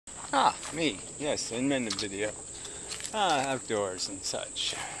Ah, me. Yes, inmendham video. Outdoors and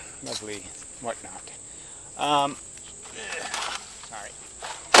such. Lovely whatnot. Sorry.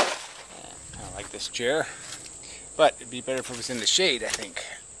 I don't like this chair. But it'd be better if it was in the shade, I think.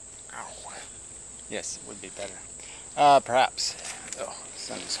 Ow. Yes, it would be better. Perhaps. Oh, the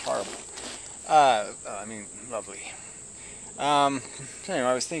sun is horrible. Lovely. So anyway,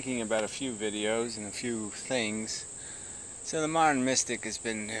 I was thinking about a few videos and a few things. So the modern mystic has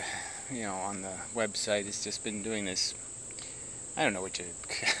been, on the website, has just been doing this. I don't know what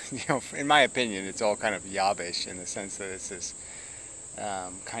in my opinion, it's all kind of yobbish in the sense that it's this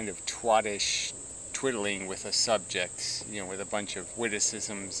kind of twattish twiddling with a subject, with a bunch of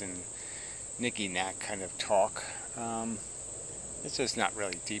witticisms and nicky-knack kind of talk. It's just not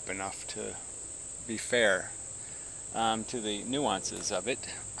really deep enough to be fair to the nuances of it.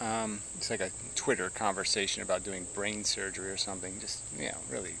 It's like a Twitter conversation about doing brain surgery or something. Just,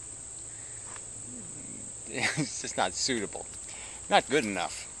 really, it's just not suitable. Not good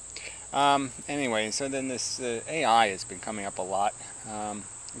enough. Anyway, so then this AI has been coming up a lot.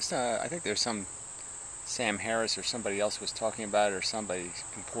 I think there's some Sam Harris or somebody else was talking about it, or somebody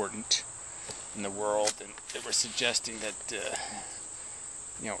important in the world, and they were suggesting that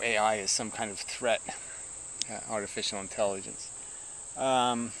AI is some kind of threat, artificial intelligence.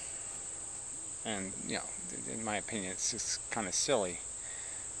 And in my opinion, it's just kind of silly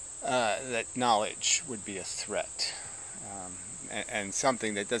that knowledge would be a threat, and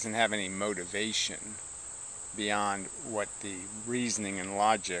something that doesn't have any motivation beyond what the reasoning and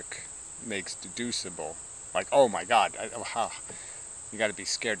logic makes deducible. Like, oh my God, you got to be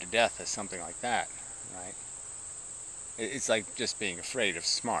scared to death of something like that, right? It's like just being afraid of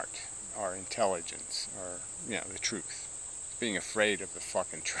smart or intelligence or, the truth. Being afraid of the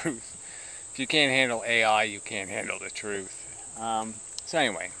fucking truth. If you can't handle AI, you can't handle the truth. So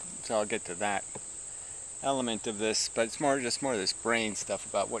anyway, so I'll get to that element of this, but it's just more of this brain stuff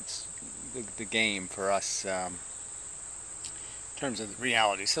about what's the game for us in terms of the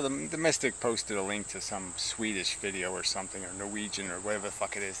reality. So the Mystic posted a link to some Swedish video or something, or Norwegian, or whatever the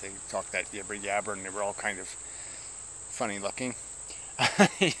fuck it is. They talk that yabber and they were all kind of funny looking.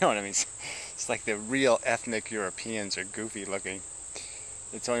 You know what I mean? It's like the real ethnic Europeans are goofy looking.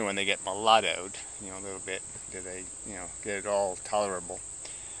 It's only when they get mulattoed, a little bit, do they, get it all tolerable.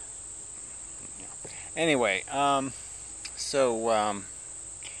 Anyway, so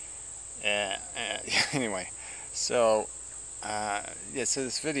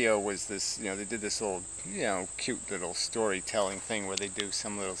this video was this, they did this little, cute little storytelling thing where they do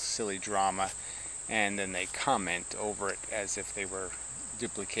some little silly drama, and then they comment over it as if they were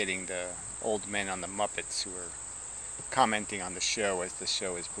duplicating the old men on the Muppets who are commenting on the show as the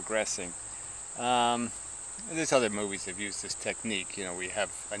show is progressing. There's other movies that have used this technique. We have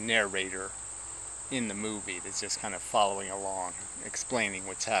a narrator in the movie that's just kind of following along, explaining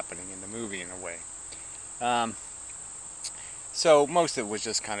what's happening in the movie in a way. So most of it was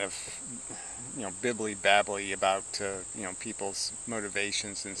just kind of, bibbly-babbly about, people's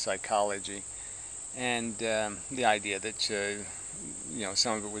motivations and psychology, and the idea that,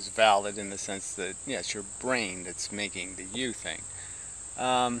 some of it was valid in the sense that, it's your brain that's making the you thing.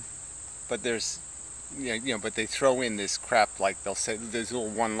 But there's, but they throw in this crap, like they'll say, there's little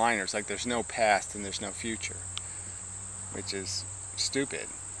one-liners, like there's no past and there's no future, which is stupid.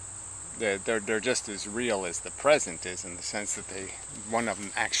 They're just as real as the present is, in the sense that one of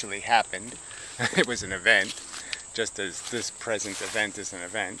them actually happened. It was an event, just as this present event is an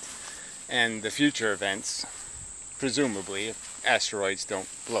event. And the future events, presumably, if asteroids don't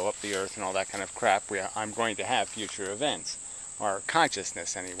blow up the Earth and all that kind of crap, I'm going to have future events. Or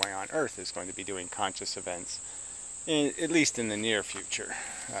consciousness, anyway, on Earth is going to be doing conscious events, at least in the near future.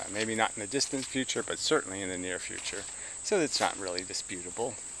 Maybe not in the distant future, but certainly in the near future. So it's not really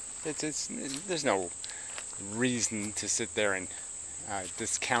disputable. There's no reason to sit there and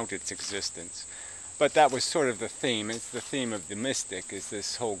discount its existence. But that was sort of the theme. It's the theme of the Mystic, is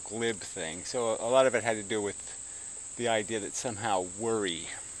this whole glib thing. So a lot of it had to do with the idea that somehow worry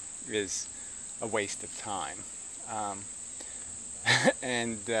is a waste of time.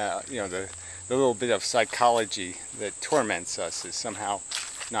 And the little bit of psychology that torments us is somehow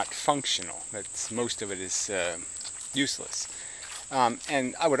not functional. Most of it is useless.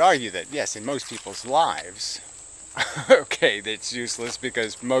 And I would argue that, yes, in most people's lives, okay, that's useless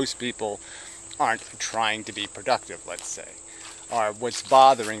because most people aren't trying to be productive, let's say. Or what's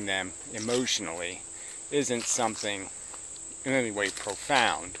bothering them emotionally isn't something in any way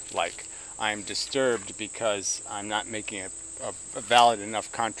profound, like I'm disturbed because I'm not making a valid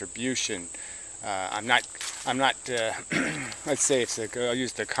enough contribution I'm not, let's say I'll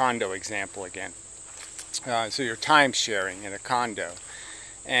use the condo example again. So you're time sharing in a condo,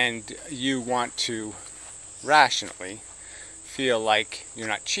 and you want to rationally feel like you're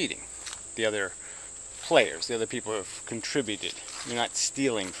not cheating the other players, the other people who have contributed. You're not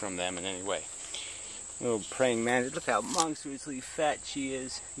stealing from them in any way. Little praying mantis. Look how monstrously fat she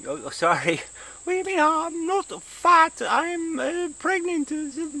is. Oh, sorry. What do you mean? I'm not fat. I'm pregnant.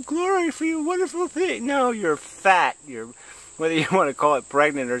 It's a glory for you, wonderful thing. No, you're fat. Whether you want to call it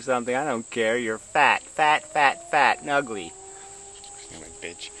pregnant or something, I don't care. You're fat, fat, fat, fat, and ugly. I'm a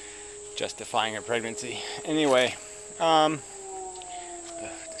bitch. Justifying her pregnancy. Anyway,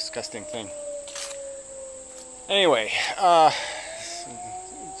 disgusting thing. Anyway,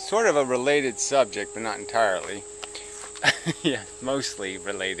 sort of a related subject, but not entirely. Yeah, mostly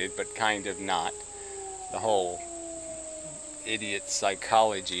related, but kind of not. The whole idiot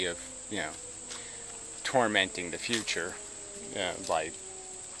psychology of, tormenting the future by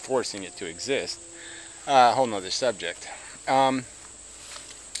forcing it to exist. A whole nother subject. So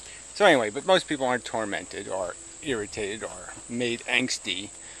anyway, but most people aren't tormented or irritated or made angsty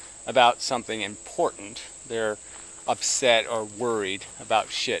about something important. They're upset or worried about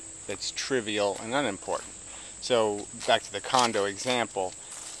shit that's trivial and unimportant. So back to the condo example,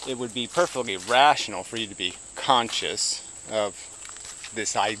 it would be perfectly rational for you to be conscious of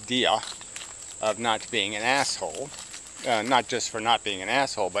this idea of not being an asshole. Not just for not being an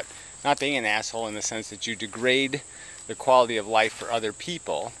asshole, but not being an asshole in the sense that you degrade the quality of life for other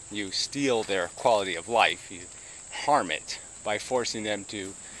people. You steal their quality of life. You harm it by forcing them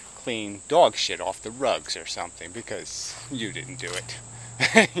to clean dog shit off the rugs or something because you didn't do it.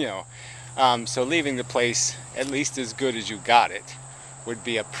 So leaving the place at least as good as you got it would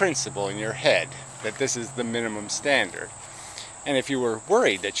be a principle in your head that this is the minimum standard. And if you were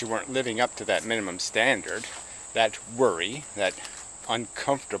worried that you weren't living up to that minimum standard, that worry, that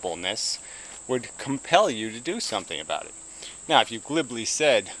uncomfortableness would compel you to do something about it. Now, if you glibly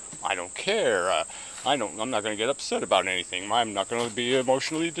said, I don't care, I'm not going to get upset about anything, I'm not going to be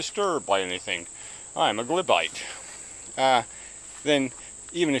emotionally disturbed by anything, I'm a glibite, then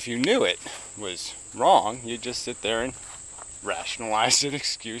even if you knew it was wrong, you'd just sit there and rationalize an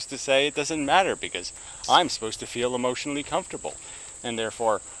excuse to say it doesn't matter because I'm supposed to feel emotionally comfortable, and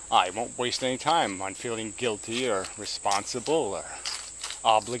therefore I won't waste any time on feeling guilty or responsible or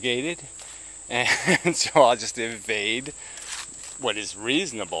obligated, and so I'll just evade what is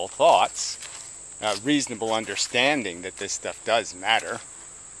reasonable thoughts, reasonable understanding that this stuff does matter,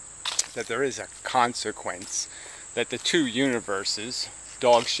 that there is a consequence, that the two universes,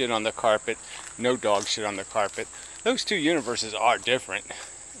 dog shit on the carpet, no dog shit on the carpet, those two universes are different,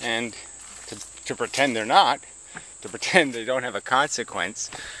 and to pretend they're not, to pretend they don't have a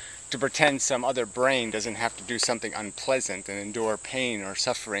consequence, to pretend some other brain doesn't have to do something unpleasant and endure pain or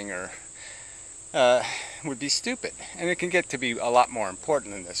suffering or would be stupid. And it can get to be a lot more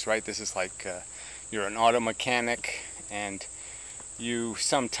important than this, right? This is like you're an auto mechanic and you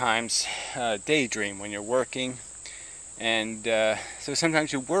sometimes daydream when you're working, and so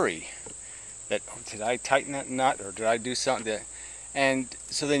sometimes you worry that, oh, did I tighten that nut or did I do something and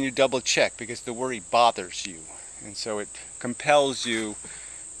so then you double check because the worry bothers you, and so it compels you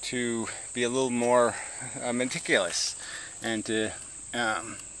to be a little more meticulous and to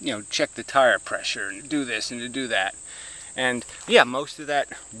check the tire pressure and do this and to do that. And yeah, most of that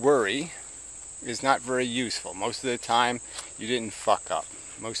worry is not very useful. Most of the time you didn't fuck up.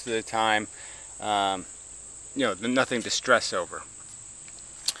 Most of the time nothing to stress over.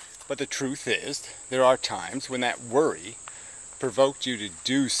 But the truth is, there are times when that worry provoked you to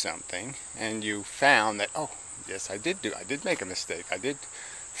do something and you found that, oh yes, I did make a mistake, I did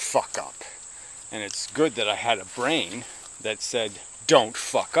fuck up, and it's good that I had a brain that said don't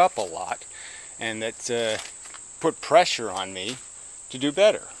fuck up a lot, and that put pressure on me to do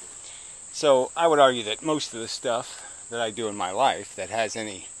better. So I would argue that most of the stuff that I do in my life that has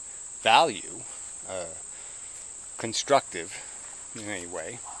any value, constructive in any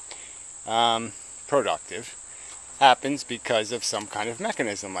way, productive, happens because of some kind of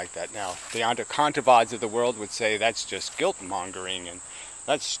mechanism like that. Now, the Ontocontovods of the world would say that's just guilt mongering and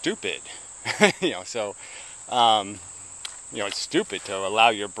that's stupid. It's stupid to allow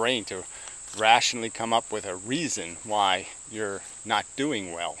your brain to rationally come up with a reason why you're not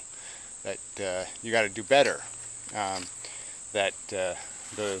doing well, that you got to do better, that the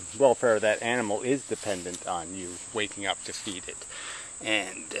welfare of that animal is dependent on you waking up to feed it,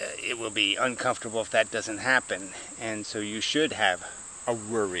 and it will be uncomfortable if that doesn't happen, and so you should have a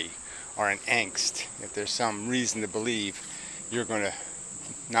worry or an angst if there's some reason to believe you're going to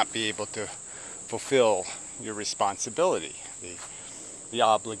not be able to fulfill your responsibility, the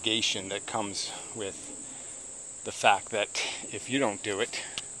obligation that comes with the fact that if you don't do it,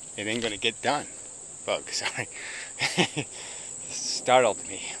 it ain't going to get done. Bug, sorry. Startled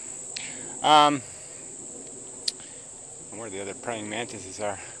me. Where the other praying mantises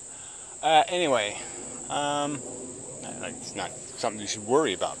are. Anyway, it's not something you should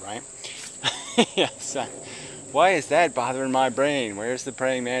worry about, right? Yes. Why is that bothering my brain? Where's the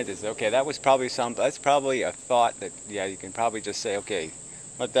praying mantis? Okay, that was probably that's probably a thought that, yeah, you can probably just say, okay,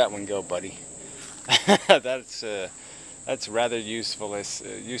 let that one go, buddy. That's rather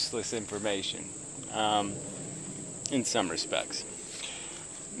useless information, in some respects.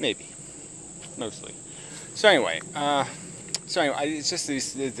 Maybe, mostly. So anyway, it's just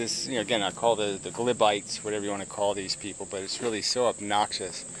this, you know, again, I call the glibites, whatever you want to call these people, but it's really so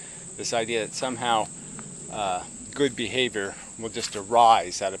obnoxious. This idea that somehow good behavior will just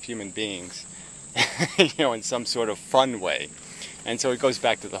arise out of human beings, you know, in some sort of fun way. And so it goes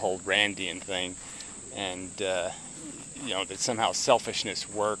back to the whole Randian thing, and you know, that somehow selfishness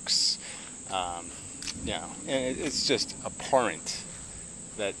works. You know, and it's just abhorrent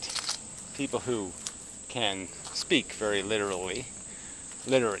that people who can speak very literately,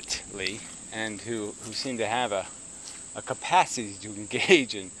 and who seem to have a capacity to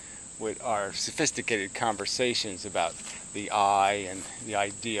engage in what are sophisticated conversations about the I and the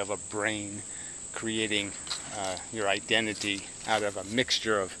idea of a brain creating your identity out of a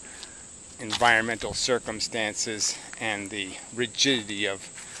mixture of environmental circumstances and the rigidity of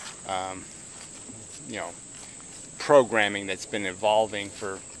you know, programming that's been evolving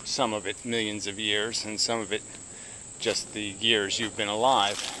for some of it millions of years, and some of it just the years you've been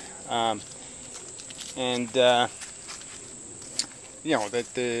alive. You know,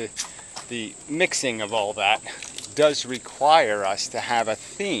 that the mixing of all that does require us to have a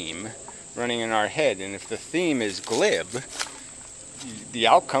theme running in our head, and if the theme is glib, the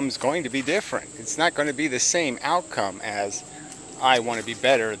outcome's going to be different. It's not going to be the same outcome as I want to be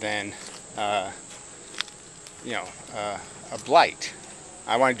better than you know, a blight.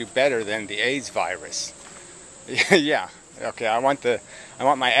 I want to do better than the AIDS virus. Yeah, okay. I want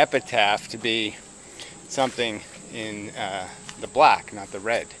my epitaph to be something in the black, not the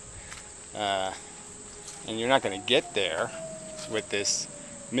red. And you're not going to get there with this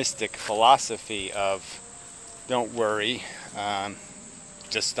mystic philosophy of don't worry,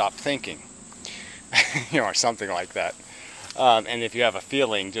 just stop thinking, you know, or something like that. And if you have a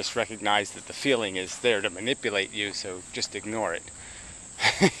feeling, just recognize that the feeling is there to manipulate you, so just ignore it.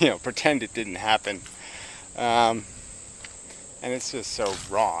 You know, pretend it didn't happen. And it's just so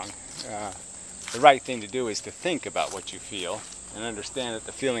wrong. The right thing to do is to think about what you feel and understand that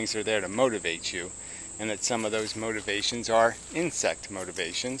the feelings are there to motivate you, and that some of those motivations are insect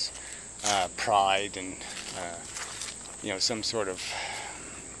motivations, pride and you know, some sort of,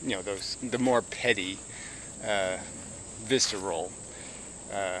 you know, the more petty, visceral,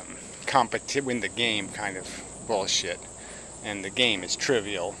 win the game kind of bullshit. And the game is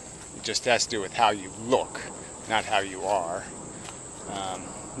trivial. It just has to do with how you look, not how you are.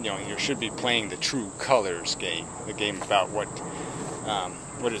 You know, you should be playing the true colors game, the game about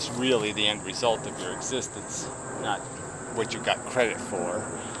what is really the end result of your existence, not what you got credit for,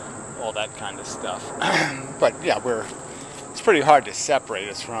 all that kind of stuff. But yeah, it's pretty hard to separate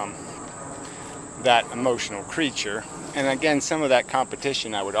us from that emotional creature. And again, some of that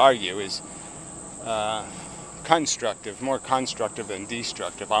competition, I would argue, is constructive, more constructive than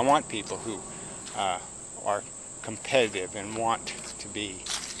destructive. I want people who are competitive and want to be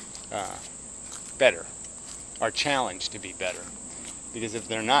better, are challenged to be better. Because if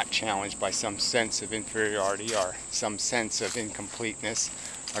they're not challenged by some sense of inferiority or some sense of incompleteness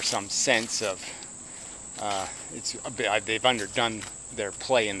or some sense of they've underdone their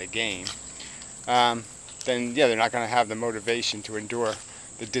play in the game, then yeah, they're not going to have the motivation to endure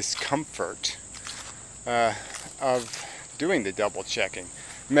the discomfort of doing the double checking,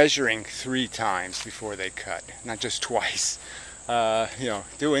 measuring 3 times before they cut, not just twice. You know,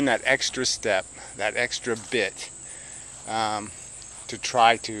 doing that extra step, that extra bit, to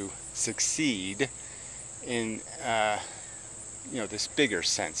try to succeed in you know, this bigger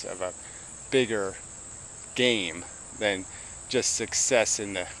sense of a bigger game than just success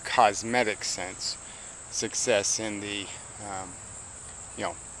in the cosmetic sense, success in the you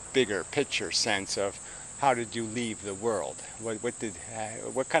know, bigger picture sense of how did you leave the world?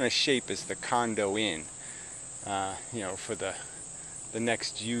 What kind of shape is the condo in? You know, for the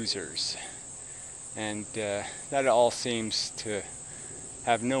next users, and that all seems to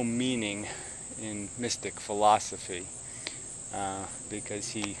have no meaning in mystic philosophy, because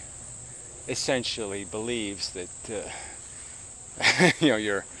he essentially believes that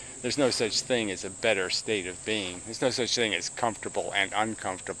there's no such thing as a better state of being. There's no such thing as comfortable and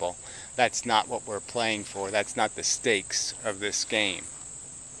uncomfortable. That's not what we're playing for. That's not the stakes of this game.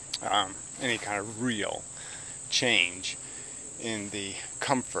 Any kind of real change in the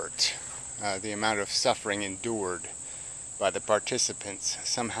comfort, the amount of suffering endured by the participants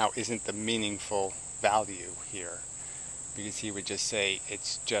somehow isn't the meaningful value here, because he would just say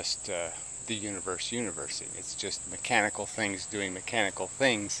it's just the universe universing. It's just mechanical things doing mechanical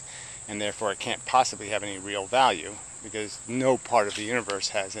things, and therefore it can't possibly have any real value, because no part of the universe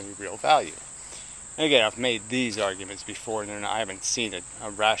has any real value. And again, I've made these arguments before, and I haven't seen a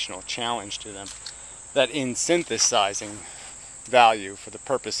rational challenge to them, that in synthesizing value for the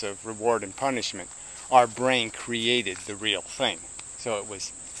purpose of reward and punishment, our brain created the real thing. So it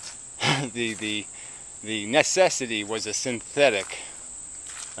was the necessity was a synthetic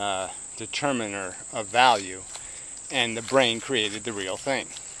determiner of value, and the brain created the real thing.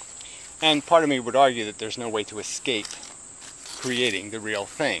 And part of me would argue that there's no way to escape creating the real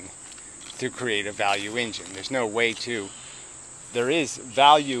thing to create a value engine. There's no way to.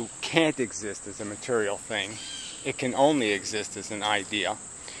 Value can't exist as a material thing. It can only exist as an idea.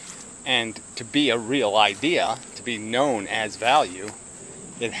 And to be a real idea, to be known as value,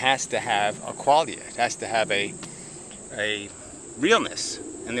 it has to have a quality. It has to have a realness.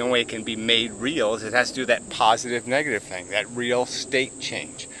 And the only way it can be made real is it has to do that positive negative thing, that real state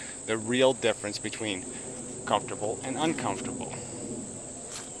change, the real difference between comfortable and uncomfortable,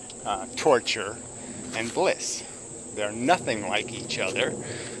 torture and bliss. They're nothing like each other.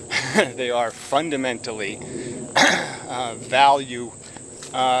 They are fundamentally value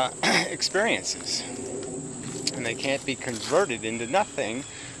experiences, and they can't be converted into nothing,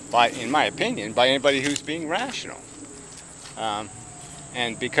 in my opinion, by anybody who's being rational.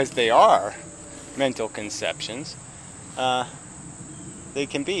 And because they are mental conceptions, they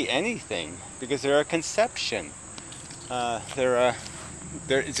can be anything because they're a conception.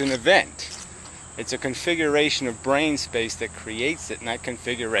 It's an event. It's a configuration of brain space that creates it, and that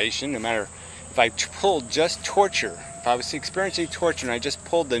configuration, no matter if I pulled just torture, if I was experiencing torture and I just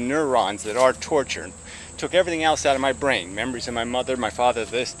pulled the neurons that are torture, and took everything else out of my brain, memories of my mother, my father,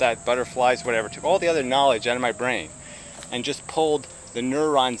 this, that, butterflies, whatever, took all the other knowledge out of my brain, and just pulled the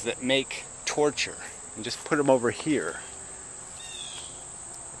neurons that make torture, and just put them over here.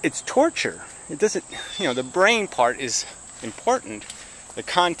 It's torture. It doesn't, the brain part is important. The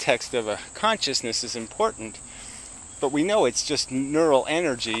context of a consciousness is important, but we know it's just neural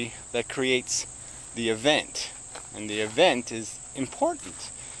energy that creates the event, and the event is important.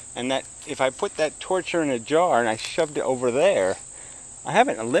 And that if I put that torture in a jar and I shoved it over there, I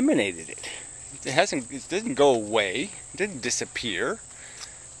haven't eliminated it. It didn't go away. It didn't disappear.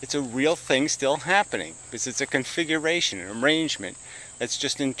 It's a real thing still happening, because it's a configuration, an arrangement that's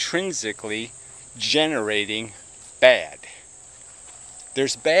just intrinsically generating bad.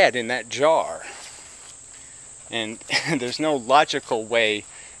 There's bad in that jar, and there's no logical way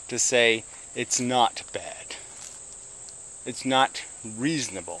to say it's not bad. It's not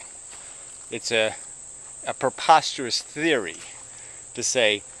reasonable. It's a preposterous theory to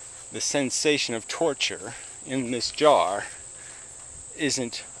say the sensation of torture in this jar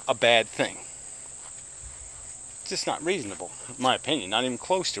isn't a bad thing. It's just not reasonable, in my opinion. Not even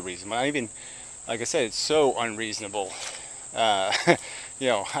close to reasonable. Not even, like I said, it's so unreasonable. I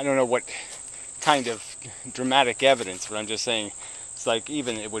don't know what kind of dramatic evidence, but I'm just saying it's like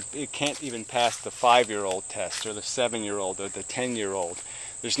it can't even pass the 5-year-old test or the 7-year-old or the 10-year-old.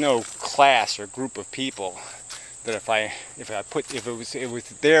 There's no class or group of people that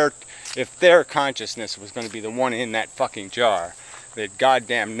if their consciousness was going to be the one in that fucking jar, they'd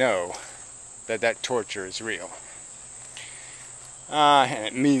goddamn know that torture is real. And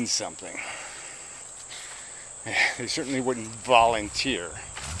it means something. They certainly wouldn't volunteer,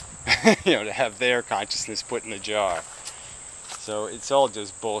 to have their consciousness put in a jar. So it's all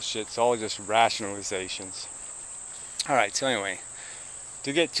just bullshit. It's all just rationalizations. Alright, so anyway,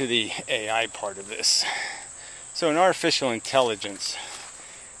 to get to the AI part of this. So an artificial intelligence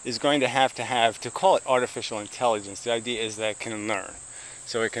is going to have, to call it artificial intelligence, the idea is that it can learn.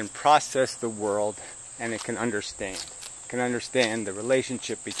 So it can process the world, and it can understand. It can understand the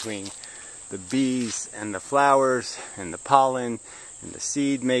relationship between the bees and the flowers and the pollen and the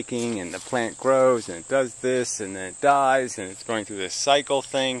seed making, and the plant grows and it does this and then it dies and it's going through this cycle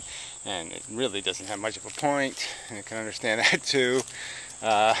thing, and it really doesn't have much of a point, and it can understand that too.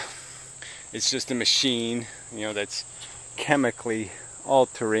 It's just a machine, that's chemically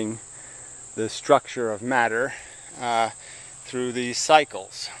altering the structure of matter through these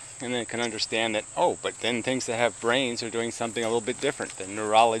cycles. and then it can understand that, oh, but then things that have brains are doing something a little bit different than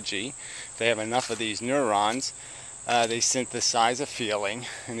neurology. If they have enough of these neurons, they synthesize a feeling,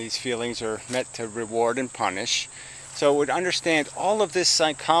 and these feelings are meant to reward and punish. So it would understand all of this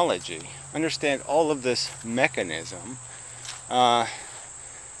psychology, understand all of this mechanism,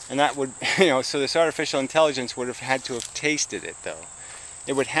 and that would, so this artificial intelligence would have had to have tasted it, though.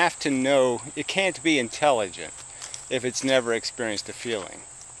 It would have to know, it can't be intelligent if it's never experienced a feeling,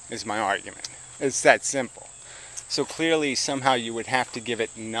 is my argument. It's that simple. So clearly, somehow you would have to give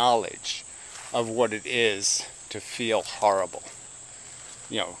it knowledge of what it is to feel horrible,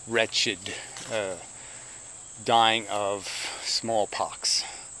 wretched, dying of smallpox.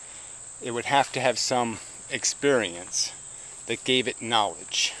 It would have to have some experience that gave it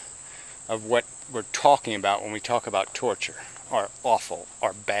knowledge of what we're talking about when we talk about torture, or awful,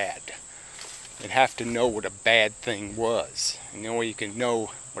 or bad. It'd have to know what a bad thing was. And the only way you can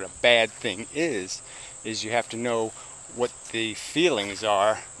know what a bad thing is you have to know what the feelings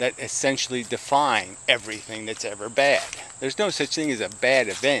are that essentially define everything that's ever bad. There's no such thing as a bad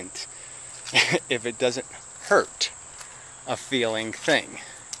event if it doesn't hurt a feeling thing.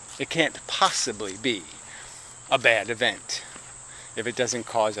 It can't possibly be a bad event if it doesn't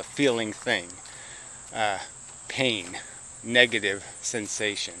cause a feeling thing, pain, negative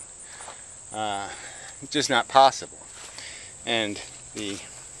sensation. Just not possible. And the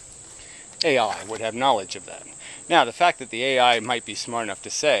AI would have knowledge of that. Now, the fact that the AI might be smart enough to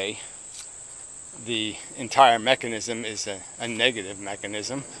say the entire mechanism is a negative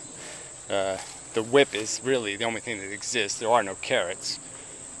mechanism. The whip is really the only thing that exists. There are no carrots.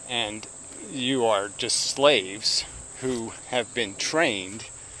 And you are just slaves who have been trained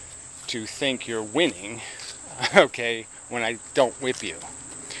to think you're winning, okay, when I don't whip you.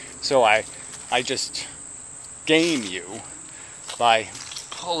 So I just game you by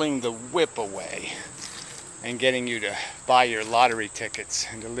pulling the whip away and getting you to buy your lottery tickets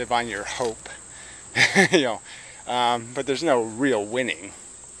and to live on your hope. But there's no real winning.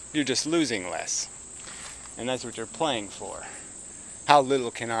 You're just losing less. And that's what you're playing for. How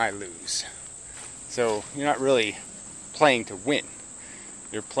little can I lose? So you're not really playing to win.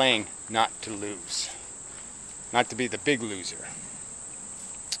 You're playing not to lose. Not to be the big loser.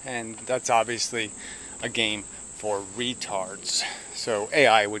 And that's obviously a game for retards. So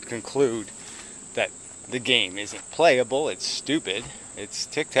AI would conclude that the game isn't playable, it's stupid, it's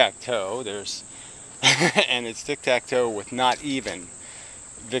tic-tac-toe, and it's tic-tac-toe with not even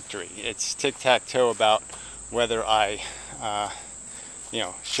victory. It's tic-tac-toe about whether I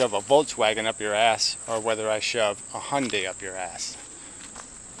shove a Volkswagen up your ass or whether I shove a Hyundai up your ass.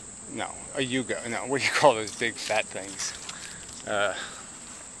 No, a Yugo. No, what do you call those big fat things?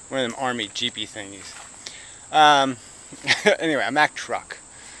 One of them army jeepy thingies. Anyway, a Mack truck.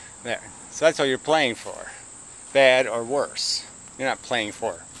 There. So that's all you're playing for. Bad or worse. You're not playing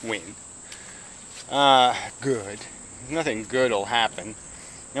for win. Good. Nothing good will happen.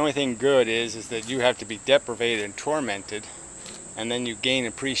 The only thing good is that you have to be deprivated and tormented, and then you gain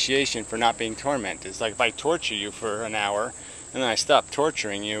appreciation for not being tormented. It's like if I torture you for an hour, and then I stop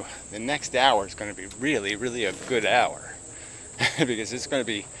torturing you, the next hour is going to be really, really a good hour. Because it's going to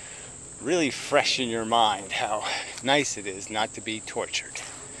be really fresh in your mind how nice it is not to be tortured.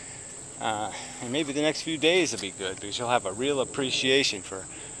 And maybe the next few days will be good because you'll have a real appreciation for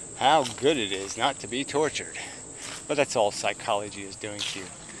how good it is not to be tortured. But that's all psychology is doing to you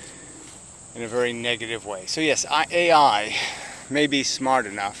in a very negative way. So yes, AI may be smart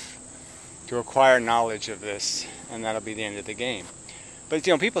enough to acquire knowledge of this, and that'll be the end of the game. But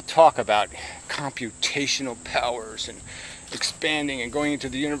people talk about computational powers and expanding and going into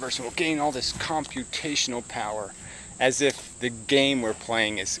the universe, and we'll gain all this computational power, as if the game we're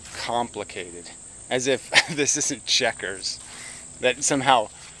playing is complicated, as if this isn't checkers, that somehow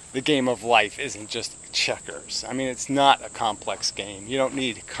the game of life isn't just checkers. I mean, it's not a complex game. You don't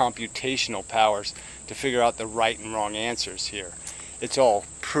need computational powers to figure out the right and wrong answers here. It's all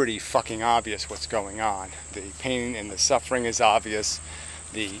pretty fucking obvious what's going on. The pain and the suffering is obvious.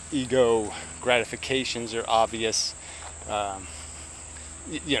 The ego gratifications are obvious.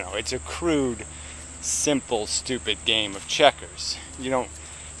 It's a crude, simple, stupid game of checkers. You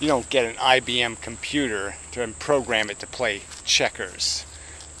don't get an IBM computer to program it to play checkers,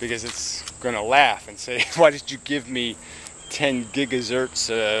 because it's going to laugh and say, why did you give me 10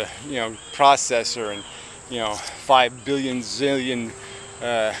 gigahertz processor and 5 billion zillion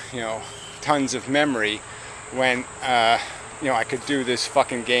tons of memory when I could do this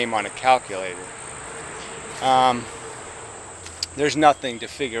fucking game on a calculator. There's nothing to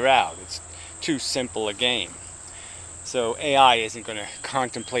figure out. It's too simple a game. So AI isn't going to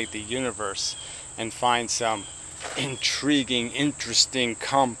contemplate the universe and find some intriguing, interesting,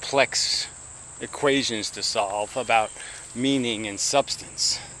 complex equations to solve about meaning and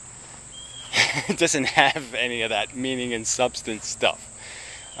substance. It doesn't have any of that meaning and substance stuff.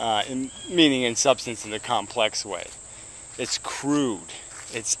 Meaning and substance in a complex way. It's crude.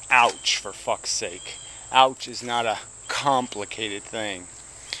 It's ouch, for fuck's sake. Ouch is not a complicated thing.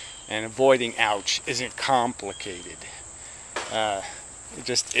 And avoiding ouch isn't complicated. It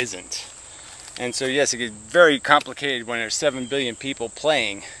just isn't. And so yes, it gets very complicated when there's 7 billion people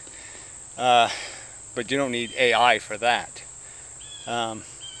playing. But you don't need AI for that. And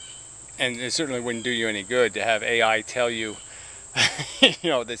it certainly wouldn't do you any good to have AI tell you, you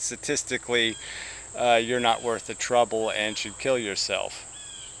know, that statistically you're not worth the trouble and should kill yourself.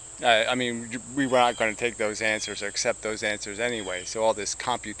 I mean, we were not going to take those answers or accept those answers anyway, so all this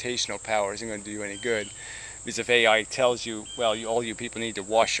computational power isn't going to do you any good. Because if AI tells you, well, all you people need to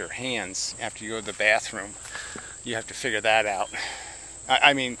wash your hands after you go to the bathroom, you have to figure that out.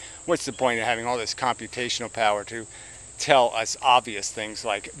 I mean, what's the point of having all this computational power to tell us obvious things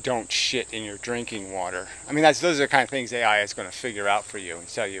like don't shit in your drinking water? I mean, those are the kind of things AI is going to figure out for you and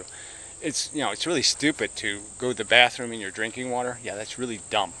tell you. It's really stupid to go to the bathroom in your drinking water. Yeah, that's really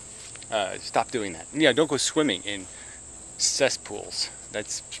dumb. Stop doing that. Yeah, don't go swimming in cesspools.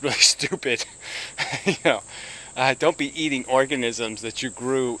 That's really stupid. Don't be eating organisms that you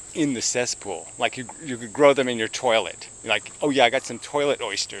grew in the cesspool. Like you could grow them in your toilet. Like, oh yeah, I got some toilet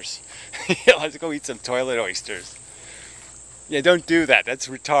oysters. Yeah, let's go eat some toilet oysters. Yeah, don't do that. That's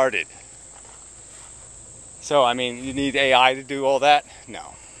retarded. So, I mean, you need AI to do all that?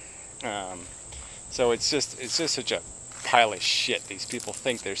 No. So it's just such a pile of shit. These people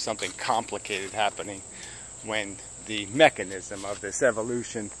think there's something complicated happening when the mechanism of this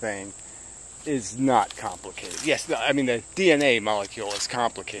evolution thing is not complicated. Yes, I mean, the DNA molecule is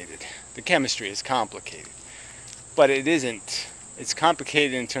complicated. The chemistry is complicated. But it isn't. It's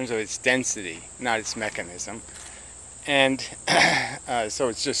complicated in terms of its density, not its mechanism. And so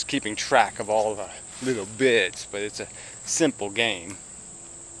it's just keeping track of all the little bits, but it's a simple game.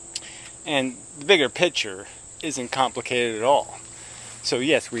 And the bigger picture isn't complicated at all. So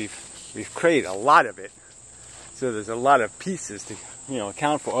yes, we've created a lot of it. So there's a lot of pieces to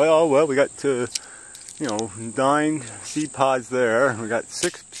account for. Oh well, we got 9 seed pods there. We got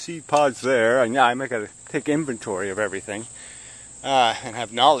 6 seed pods there. And yeah, I might gotta take inventory of everything and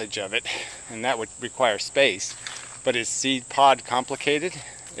have knowledge of it, and that would require space. But is seed pod complicated?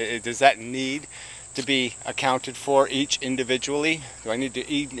 Does that need to be accounted for each individually? Do I need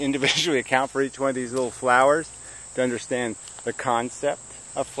to individually account for each one of these little flowers to understand the concept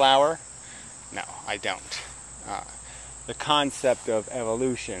of flower? No, I don't. The concept of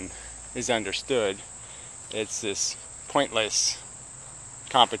evolution is understood. It's this pointless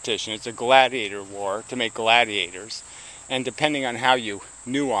competition. It's a gladiator war to make gladiators. And depending on how you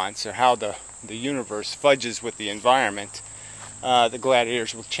nuance or how the universe fudges with the environment, the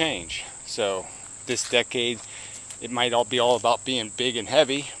gladiators will change. So this decade, it might all be all about being big and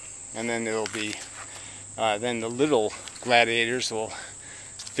heavy, and then it'll be, then the little gladiators will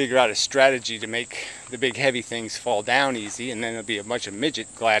figure out a strategy to make the big heavy things fall down easy, and then there'll be a bunch of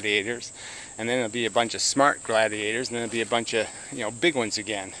midget gladiators, and then there'll be a bunch of smart gladiators, and then there'll be a bunch of big ones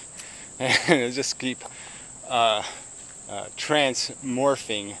again, and it'll just keep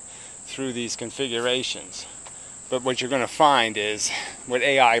transmorphing through these configurations. But what you're going to find is, what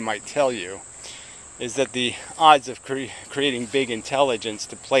AI might tell you, is that the odds of creating big intelligence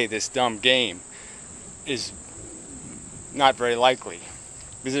to play this dumb game is not very likely.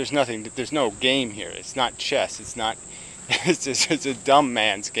 Because there's no game here. It's not chess. It's a dumb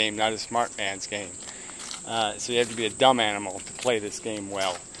man's game, not a smart man's game. So you have to be a dumb animal to play this game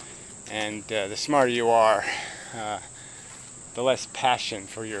well. And the smarter you are, the less passion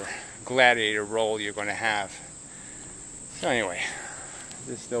for your gladiator role you're going to have. So anyway, is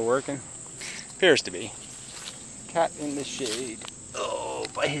this still working? Appears to be. Cat in the shade. Oh,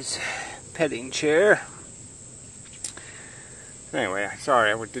 by his petting chair. Anyway,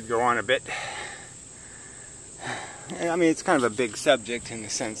 sorry, I did go on a bit. I mean, it's kind of a big subject in the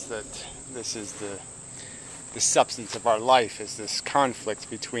sense that this is the substance of our life, is this conflict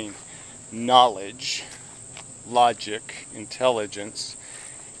between knowledge, logic, intelligence,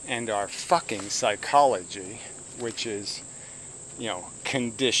 and our fucking psychology, which is,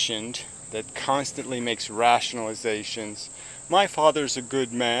 conditioned, that constantly makes rationalizations. My father's a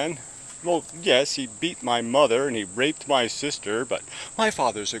good man. Well, yes, he beat my mother and he raped my sister, but my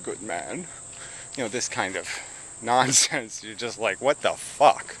father's a good man. This kind of nonsense. You're just like, what the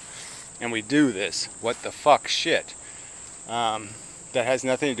fuck? And we do this what the fuck shit that has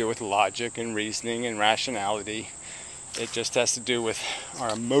nothing to do with logic and reasoning and rationality. It just has to do with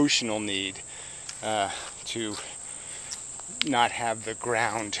our emotional need to not have the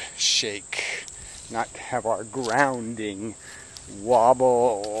ground shake, not have our grounding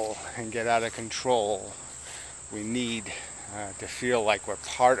wobble and get out of control. We need to feel like we're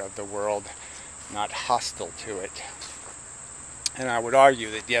part of the world, not hostile to it. And I would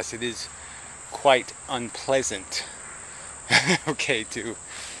argue that yes, it is quite unpleasant, okay, to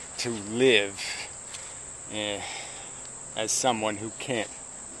live as someone who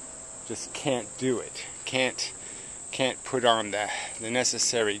just can't do it, can't put on the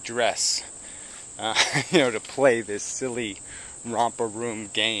necessary dress, to play this silly romper room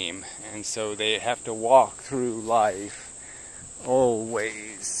game. And so they have to walk through life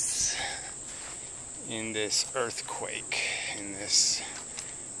always in this earthquake, in this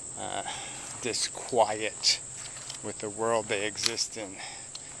disquiet with the world they exist in,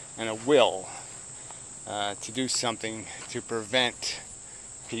 and a will to do something to prevent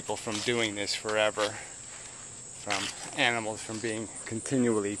people from doing this forever, from animals from being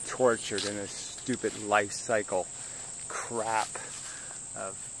continually tortured in a stupid life cycle crap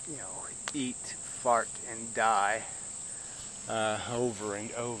of, eat, fart, and die over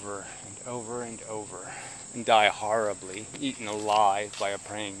and over and over and over, and die horribly, eaten alive by a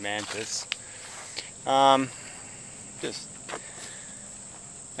praying mantis. And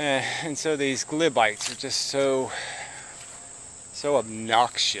so these glibites are just so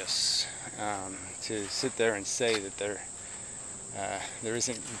obnoxious to sit there and say that there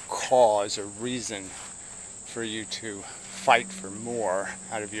isn't cause or reason for you to fight for more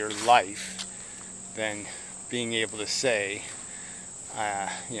out of your life than being able to say,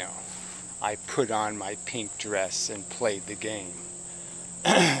 I put on my pink dress and played the game.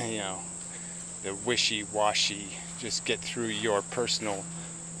 The wishy-washy, just get through your personal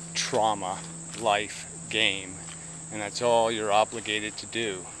trauma life game, and that's all you're obligated to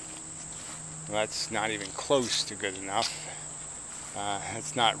do. Well, that's not even close to good enough.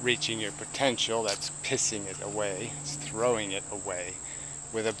 That's not reaching your potential. That's pissing it away. It's throwing it away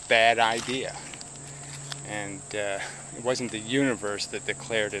with a bad idea. And it wasn't the universe that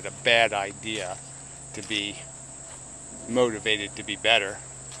declared it a bad idea to be motivated to be better.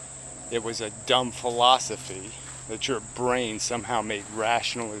 It was a dumb philosophy that your brain somehow made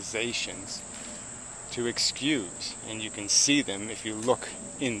rationalizations to excuse. And you can see them if you look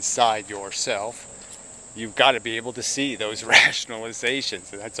inside yourself. You've got to be able to see those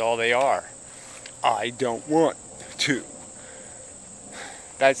rationalizations, and that's all they are. I don't want to.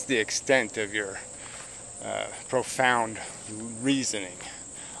 That's the extent of your profound reasoning.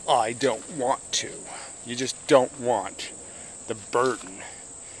 I don't want to. You just don't want the burden.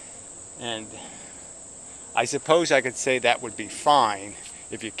 And I suppose I could say that would be fine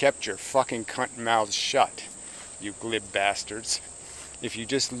if you kept your fucking cunt mouths shut, you glib bastards. If you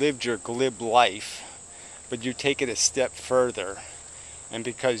just lived your glib life, but you take it a step further, and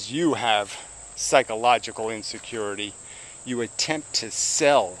because you have psychological insecurity, you attempt to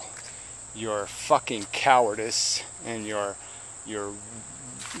sell your fucking cowardice and your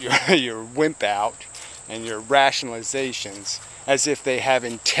wimp out and your rationalizations as if they have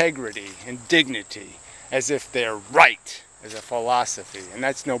integrity and dignity, as if they're right as a philosophy. And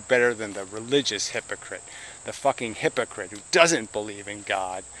that's no better than the religious hypocrite, the fucking hypocrite who doesn't believe in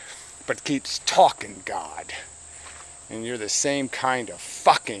God but keeps talking God. And you're the same kind of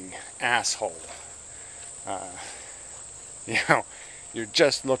fucking asshole. You're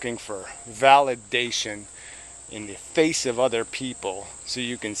just looking for validation in the face of other people so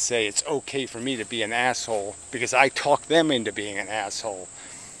you can say it's okay for me to be an asshole because I talk them into being an asshole.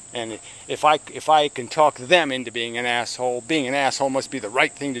 And if I can talk them into being an asshole must be the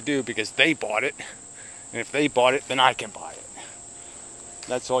right thing to do because they bought it. And if they bought it, then I can buy it.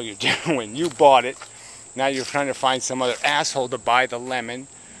 That's all you're doing. You bought it. Now you're trying to find some other asshole to buy the lemon.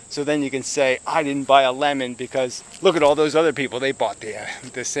 So then you can say, I didn't buy a lemon because look at all those other people. They bought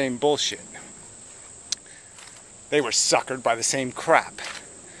the same bullshit. They were suckered by the same crap.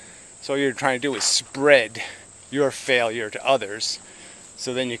 So all you're trying to do is spread your failure to others.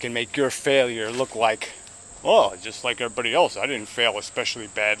 So then you can make your failure look like, oh, just like everybody else. I didn't fail especially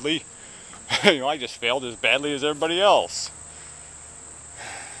badly. I just failed as badly as everybody else.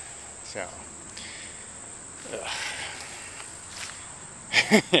 So,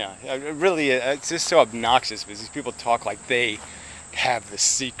 yeah, really, it's just so obnoxious because these people talk like they have the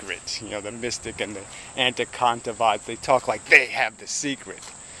secret. The mystic and the anticontavites, they talk like they have the secret.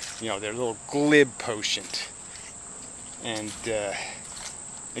 Their little glib potion. And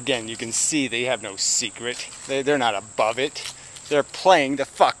Again, you can see they have no secret. They're not above it. They're playing the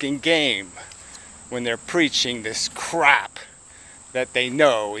fucking game when they're preaching this crap that they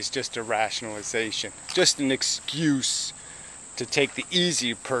know is just a rationalization, just an excuse to take the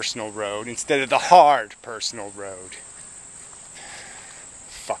easy personal road instead of the hard personal road.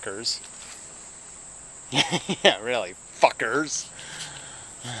 Fuckers. Yeah, really, fuckers.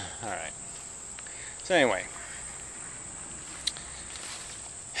 Alright. So anyway,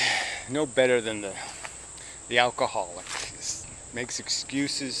 no better than the alcoholic. Just makes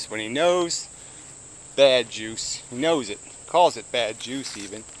excuses when he knows bad juice. He knows it. Calls it bad juice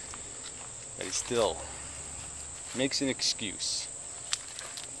even. But he still makes an excuse.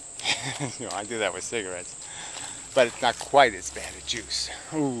 You know, I do that with cigarettes. But it's not quite as bad as juice.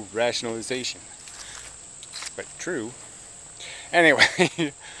 Ooh, rationalization. But true. Anyway,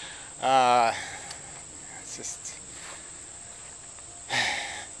 it's just,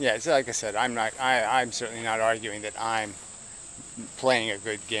 yeah, it's like I said, I'm certainly not arguing that I'm playing a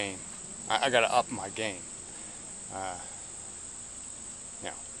good game. I gotta up my game. You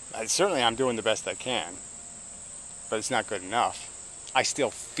know, certainly I'm doing the best I can, but it's not good enough. I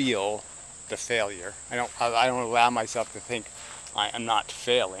still feel the failure. I don't allow myself to think I am not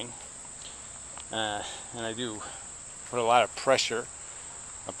failing, and I do put a lot of pressure,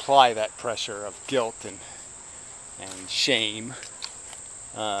 apply that pressure of guilt and shame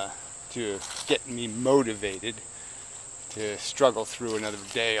to get me motivated to struggle through another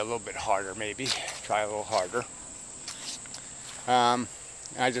day a little bit harder, maybe try a little harder.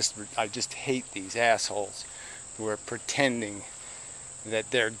 I just hate these assholes who are pretending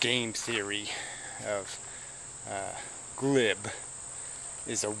that their game theory of glib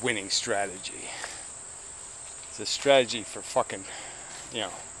is a winning strategy. It's a strategy for fucking, you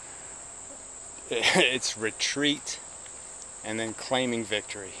know, it's retreat and then claiming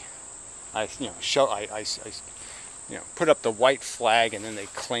victory. I put up the white flag and then they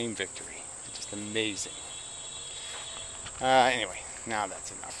claim victory. It's just amazing. Anyway, now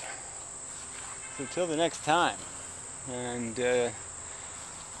that's enough. So until the next time, and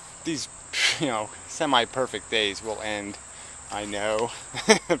these, you know, semi-perfect days will end, I know,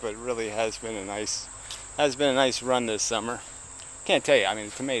 but it really has been a nice run this summer. Can't tell you. I mean,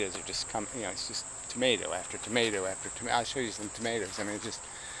 the tomatoes are just coming. You know, it's just tomato after tomato after tomato. I'll show you some tomatoes. I mean, it's just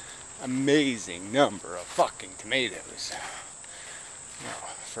amazing number of fucking tomatoes. You know,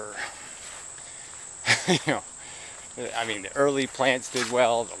 for you know, I mean, the early plants did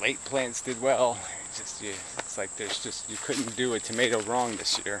well. The late plants did well. It's just, it's like you couldn't do a tomato wrong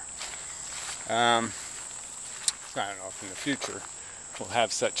this year. So I don't know if in the future we'll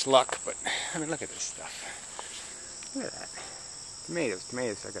have such luck, but I mean, look at this stuff. Look at that.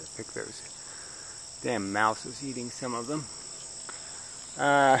 Tomatoes. I gotta pick those. Damn mouse is eating some of them.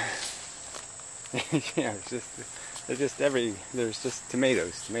 Yeah, there's just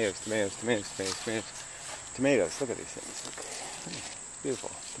tomatoes. Look at these things. Look.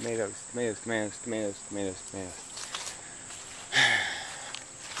 Beautiful. Tomatoes.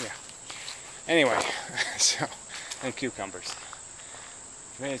 Yeah. Anyway, so, and cucumbers.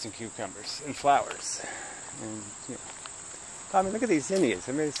 Tomatoes and cucumbers and flowers. And, you know, I mean, look at these zinnias.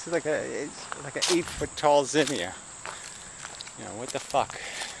 I mean, it's like an 8-foot tall zinnia. You know, what the fuck?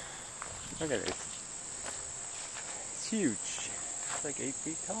 Look at this. It's huge. It's like 8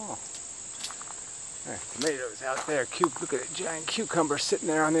 feet tall. Tomatoes out there. Look at a giant cucumber sitting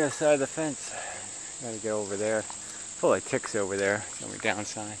there on the other side of the fence. Gotta get over there. Full of ticks over there. It's on the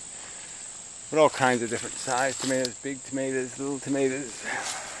downside. But all kinds of different size tomatoes. Big tomatoes, little tomatoes.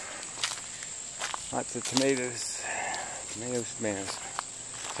 Lots of tomatoes. Tomatoes.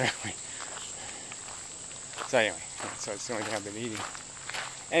 So anyway, so it's the only thing I've been eating.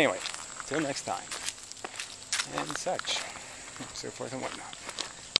 Anyway, till next time. And such. So forth and whatnot.